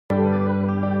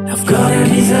I've got a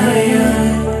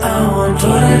desire, I want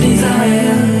what I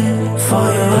desire.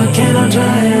 For you I cannot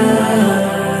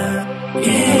tire.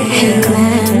 Hey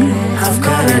Glen, I've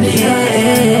got a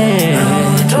desire, I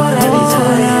want what I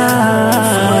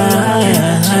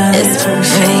desire. it's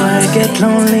perfect. I get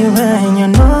lonely when you're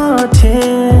not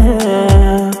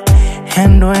here,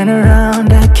 and when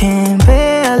around I can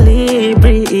barely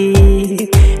breathe.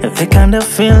 The kind of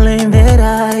feeling that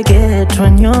I get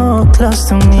when you're close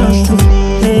to me,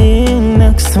 laying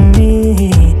next to me.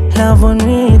 Love when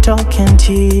we talk and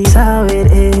tease, how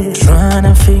it is. Trying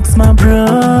to fix my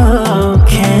broken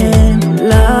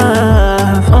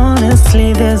love.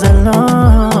 Honestly, there's a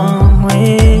long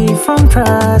way from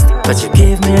trust, but you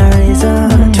give me a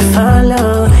reason to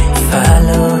follow.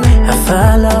 Follow, I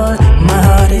follow. My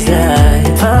heart is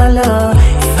like follow,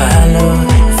 follow,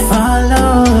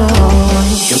 follow.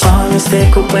 You always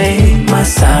take away my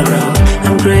sorrow.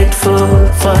 I'm grateful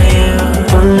for you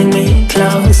pulling me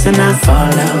close and I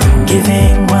follow,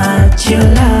 giving what you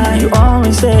like. You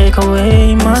always take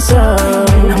away my soul.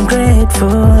 I'm grateful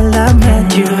I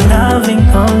met you, loving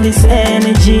all this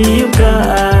energy you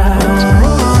got.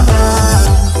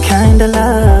 Kinda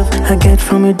love I get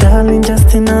from you, darling,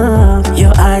 just enough.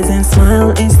 Your eyes and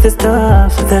smile is the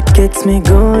stuff that gets me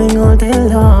going all day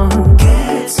long.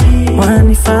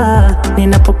 Wanifaa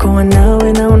ninapokuwa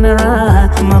nawe naona raha,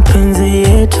 mapenzi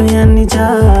yetu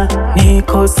yanijaa,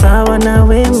 niko sawa na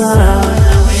wema.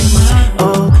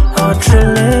 Oh, oh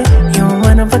truly, you're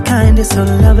one of a kind, you're so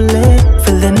lovely.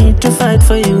 Feel the need to fight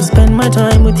for you, spend my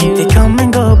time with you. They come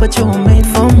and go, but you were made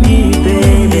for me,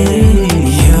 baby.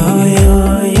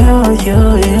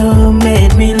 You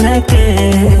made me like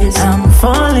this. I'm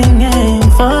falling in,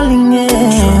 falling in.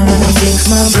 Trying to fix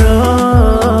my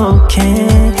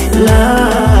broken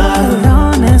love.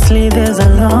 Honestly, there's a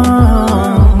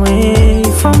long way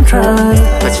from trust,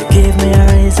 but you give me a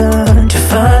reason to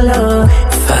follow.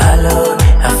 Follow,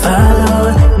 I follow.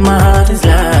 My heart is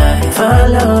like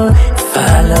follow,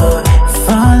 follow,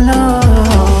 follow.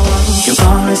 You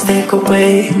always take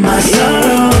away my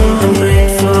sorrow. I'm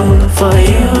grateful for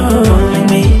you pulling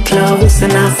me close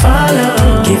and I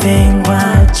follow, giving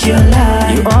what you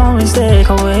like. You always take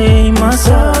away my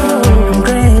sorrow.